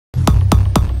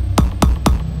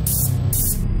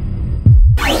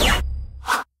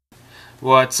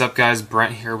What's up, guys?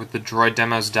 Brent here with the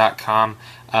DroidDemos.com.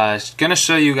 Going to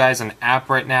show you guys an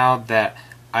app right now that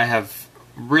I have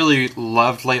really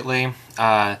loved lately.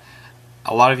 A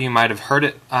lot of you might have heard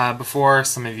it before,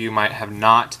 some of you might have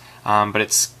not, but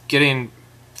it's getting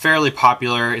fairly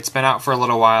popular. It's been out for a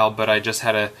little while, but I just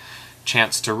had a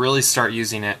chance to really start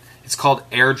using it. It's called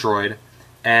AirDroid,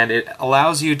 and it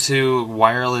allows you to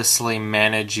wirelessly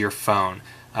manage your phone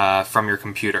from your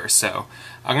computer. So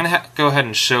I'm going to go ahead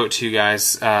and show it to you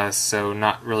guys, so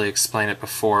not really explain it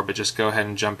before, but just go ahead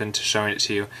and jump into showing it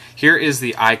to you. Here is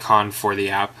the icon for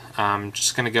the app. I'm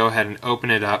just going to go ahead and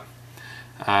open it up.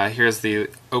 Here's the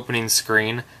opening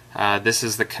screen. This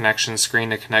is the connection screen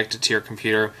to connect it to your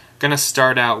computer. I'm going to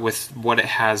start out with what it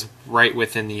has right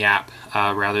within the app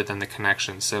rather than the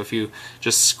connection. So if you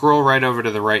just scroll right over to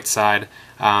the right side,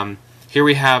 here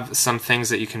we have some things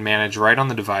that you can manage right on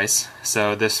the device.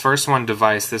 So this first one,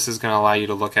 device, this is going to allow you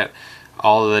to look at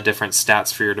all of the different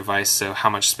stats for your device, so how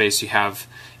much space you have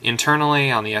internally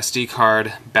on the SD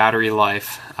card, battery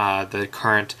life, the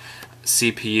current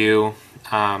CPU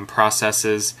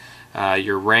processes,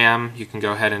 your RAM. You can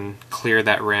go ahead and clear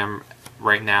that RAM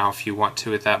right now if you want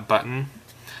to with that button.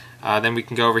 Then we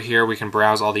can go over here, we can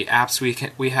browse all the apps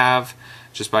we have.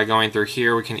 Just by going through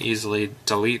here, we can easily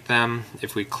delete them.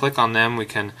 If we click on them, we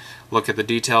can look at the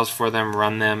details for them,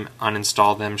 run them,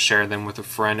 uninstall them, share them with a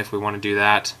friend if we want to do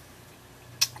that.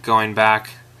 Going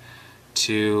back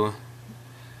to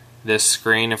this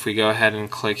screen, if we go ahead and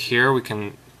click here, we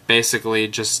can basically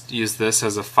just use this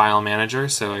as a file manager.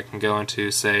 So I can go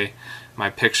into, say, my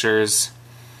pictures,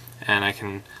 and I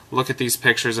can look at these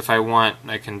pictures if I want.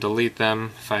 I can delete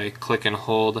them. If I click and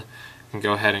hold, I can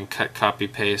go ahead and cut, copy,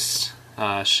 paste,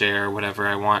 share, whatever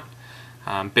I want.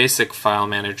 Basic file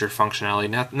manager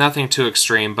functionality, nothing too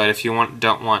extreme, but if you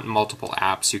don't want multiple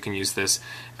apps, you can use this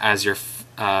as your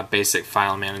basic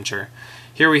file manager.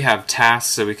 Here we have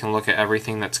tasks, so we can look at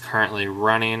everything that's currently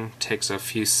running. Takes a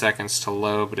few seconds to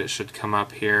load, but it should come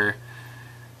up here.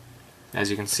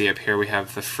 As you can see up here, we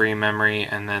have the free memory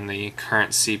and then the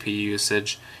current CPU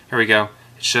usage. Here we go.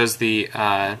 It shows the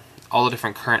all the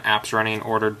different current apps running,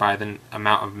 ordered by the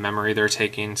amount of memory they're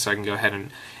taking, so I can go ahead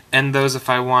and end those if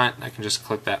I want. I can just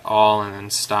click that all and then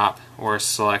stop, or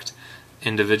select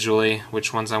individually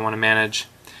which ones I want to manage.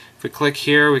 If we click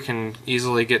here, we can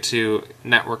easily get to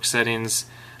network settings.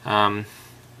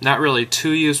 Not really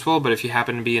too useful, but if you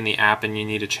happen to be in the app and you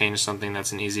need to change something,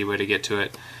 that's an easy way to get to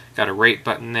it. Got a rate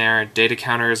button there. Data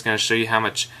counter is going to show you how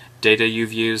much data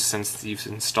you've used since you've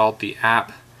installed the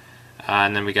app.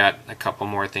 And then we got a couple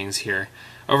more things here.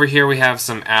 Over here we have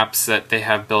some apps that they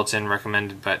have built in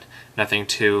recommended, but nothing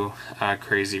too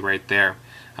crazy right there.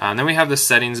 Then we have the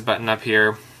settings button up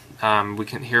here. We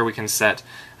can set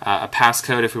a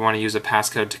passcode if we want to use a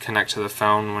passcode to connect to the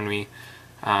phone when we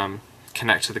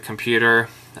connect to the computer.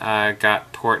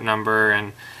 Got port number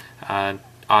and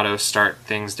auto start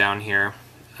things down here.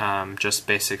 Just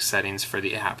basic settings for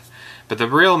the app. But the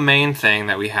real main thing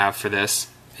that we have for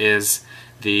this is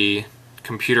the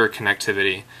computer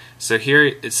connectivity. So here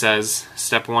it says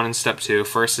step 1 and step 2.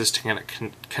 First is to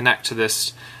connect to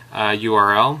this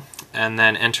URL, and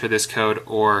then enter this code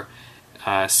or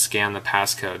scan the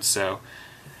passcode. So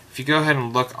if you go ahead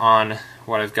and look on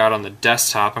what I've got on the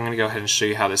desktop, I'm going to go ahead and show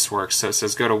you how this works. So it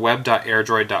says go to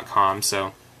web.airdroid.com.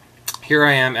 So here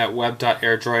I am at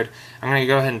web.airdroid. I'm going to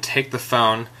go ahead and take the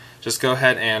phone. Just go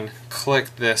ahead and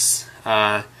click this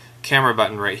camera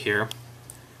button right here,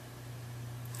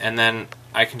 and then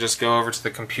I can just go over to the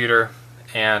computer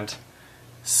and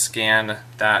scan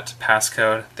that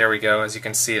passcode. There we go. As you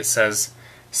can see, it says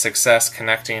success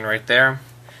connecting right there,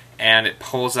 and it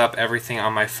pulls up everything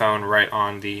on my phone right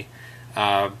on the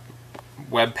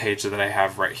web page that I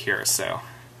have right here. So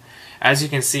as you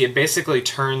can see, it basically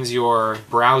turns your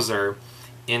browser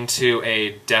into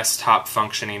a desktop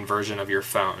functioning version of your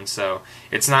phone. So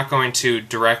it's not going to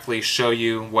directly show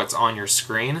you what's on your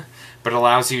screen, but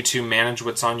allows you to manage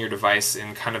what's on your device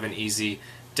in kind of an easy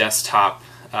desktop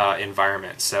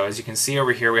environment. So as you can see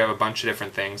over here, we have a bunch of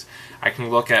different things. I can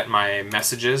look at my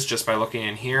messages just by looking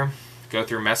in here, go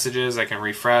through messages, I can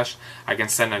refresh, I can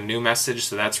send a new message,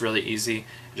 so that's really easy.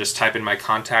 Just type in my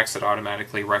contacts, it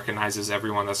automatically recognizes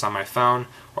everyone that's on my phone,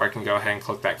 or I can go ahead and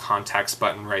click that contacts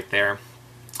button right there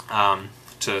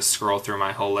to scroll through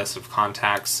my whole list of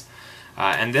contacts.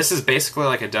 And this is basically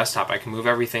like a desktop. I can move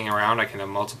everything around. I can have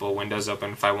multiple windows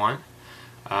open if I want.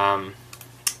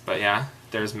 But yeah,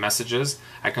 there's messages.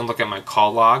 I can look at my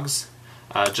call logs.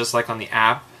 Just like on the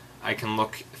app, I can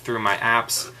look through my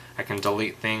apps. I can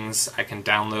delete things. I can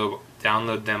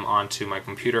download them onto my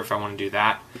computer if I want to do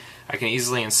that. I can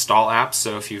easily install apps.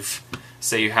 So if you've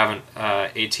say you have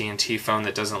an AT&T phone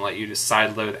that doesn't let you to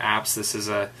sideload apps, this is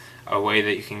a way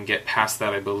that you can get past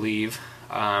that, I believe.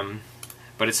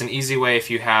 But it's an easy way if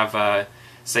you have,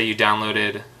 say you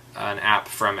downloaded an app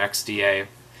from XDA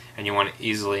and you want to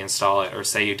easily install it, or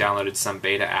say you downloaded some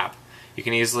beta app. You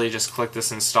can easily just click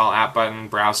this install app button,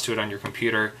 browse to it on your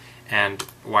computer, and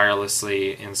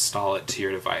wirelessly install it to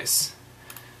your device.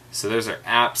 So those are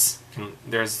apps.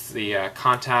 There's the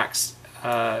contacts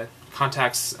icon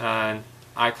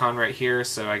right here,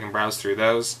 so I can browse through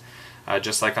those.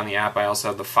 Just like on the app, I also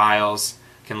have the files.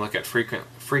 I can look at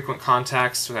frequent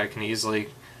contacts, so I can easily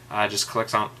just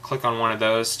click on one of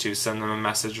those to send them a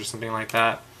message or something like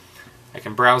that. I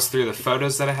can browse through the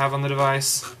photos that I have on the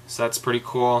device, so that's pretty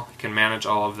cool. I can manage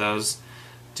all of those,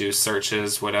 do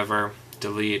searches, whatever,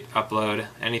 delete, upload,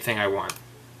 anything I want.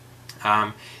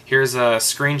 Here's a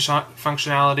screenshot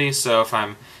functionality, so if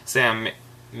I'm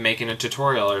making a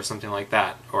tutorial or something like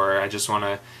that, or I just want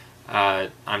to,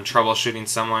 I'm troubleshooting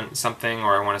something,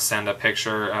 or I want to send a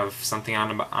picture of something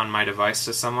on my device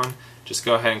to someone, just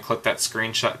go ahead and click that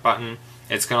screenshot button.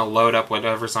 It's going to load up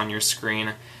whatever's on your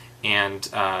screen, and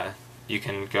you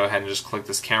can go ahead and just click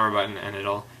this camera button and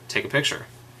it'll take a picture.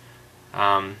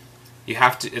 You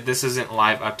have to, this isn't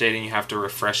live updating, you have to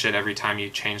refresh it every time you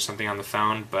change something on the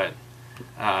phone, but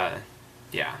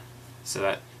yeah, so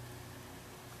that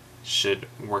should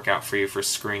work out for you for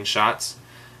screenshots.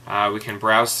 We can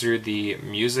browse through the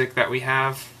music that we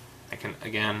have. I can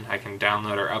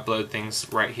download or upload things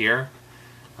right here.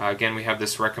 Again, we have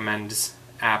this recommends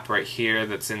app right here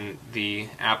that's in the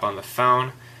app on the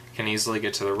phone. Can easily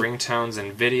get to the ringtones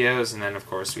and videos, and then of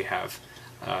course we have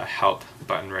a help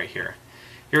button right here.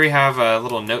 Here we have a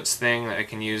little notes thing that I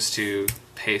can use to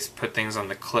put things on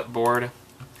the clipboard,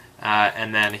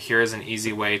 and then here's an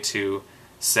easy way to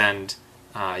send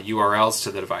URLs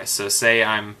to the device. So say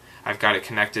I've got it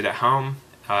connected at home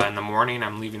in the morning,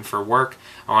 I'm leaving for work,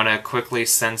 I want to quickly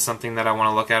send something that I want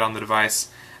to look at on the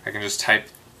device. I can just type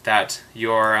that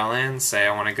URL in, say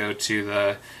I want to go to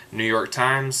the New York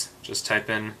Times, just type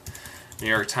in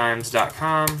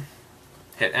newyorktimes.com,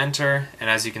 hit enter, and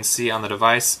as you can see on the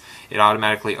device, it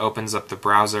automatically opens up the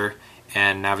browser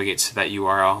and navigates to that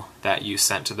URL that you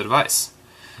sent to the device.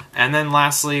 And then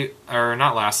lastly, or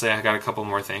not lastly, I got a couple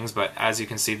more things, but as you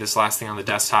can see, this last thing on the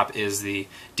desktop is the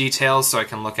details, so I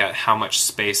can look at how much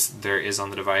space there is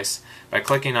on the device. By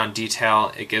clicking on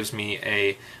detail, it gives me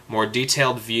a more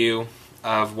detailed view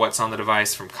of what's on the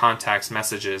device, from contacts,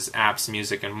 messages, apps,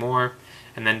 music, and more.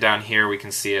 And then down here we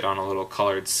can see it on a little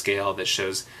colored scale that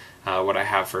shows what I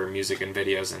have for music and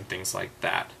videos and things like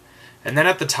that. And then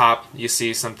at the top you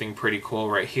see something pretty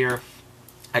cool right here.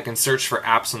 I can search for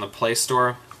apps on the Play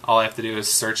Store. All I have to do is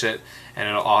search it and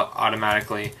it'll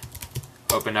automatically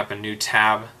open up a new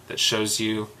tab that shows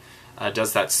you,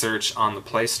 does that search on the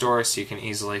Play Store, so you can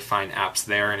easily find apps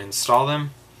there and install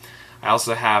them. I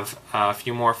also have a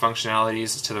few more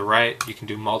functionalities to the right. You can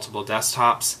do multiple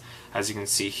desktops. As you can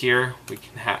see here, we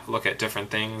can look at different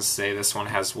things. Say this one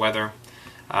has weather,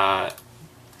 so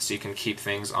you can keep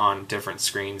things on different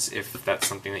screens if that's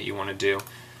something that you want to do.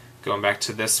 Going back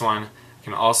to this one, I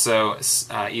can also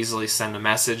easily send a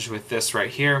message with this right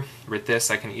here. With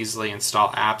this I can easily install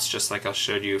apps, just like I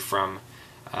showed you from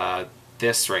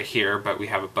this right here, but we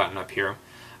have a button up here.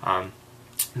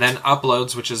 Then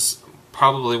uploads, which is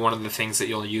probably one of the things that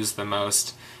you'll use the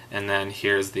most, and then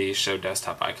here's the show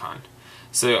desktop icon.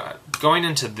 So going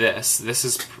into this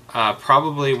is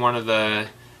probably one of the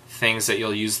things that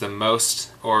you'll use the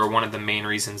most, or one of the main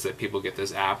reasons that people get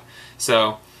this app.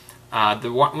 So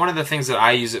one of the things that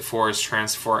I use it for is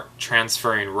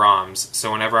transferring ROMs.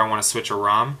 So whenever I want to switch a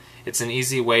ROM, it's an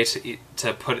easy way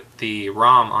to put the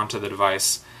ROM onto the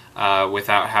device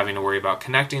without having to worry about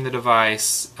connecting the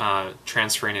device,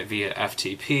 transferring it via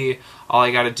FTP. All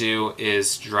I got to do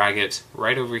is drag it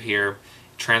right over here,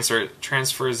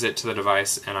 transfers it to the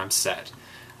device, and I'm set.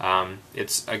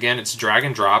 It's drag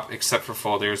and drop, except for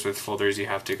folders. With folders you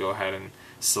have to go ahead and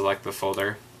select the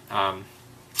folder.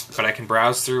 But I can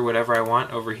browse through whatever I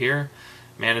want over here,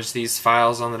 manage these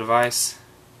files on the device,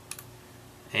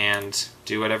 and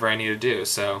do whatever I need to do.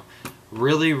 So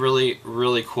really, really,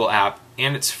 really cool app,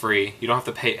 and it's free. You don't have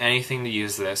to pay anything to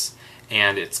use this,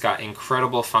 and it's got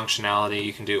incredible functionality.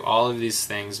 You can do all of these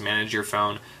things, manage your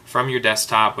phone from your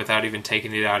desktop without even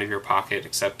taking it out of your pocket,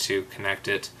 except to connect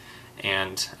it.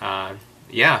 And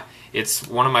yeah, it's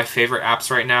one of my favorite apps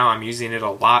right now. I'm using it a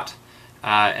lot,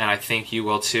 and I think you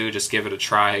will too. Just give it a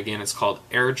try. Again, it's called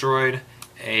AirDroid,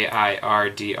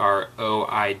 AIRDROID.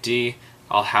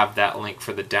 I'll have that link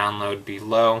for the download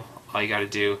below. All you got to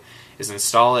do is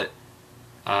install it,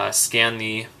 scan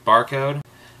the barcode,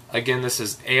 Again, this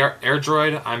is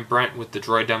AirDroid. I'm Brent with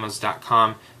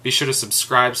thedroiddemos.com. Be sure to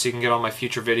subscribe so you can get all my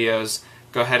future videos.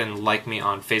 Go ahead and like me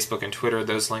on Facebook and Twitter.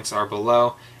 Those links are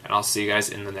below, and I'll see you guys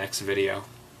in the next video.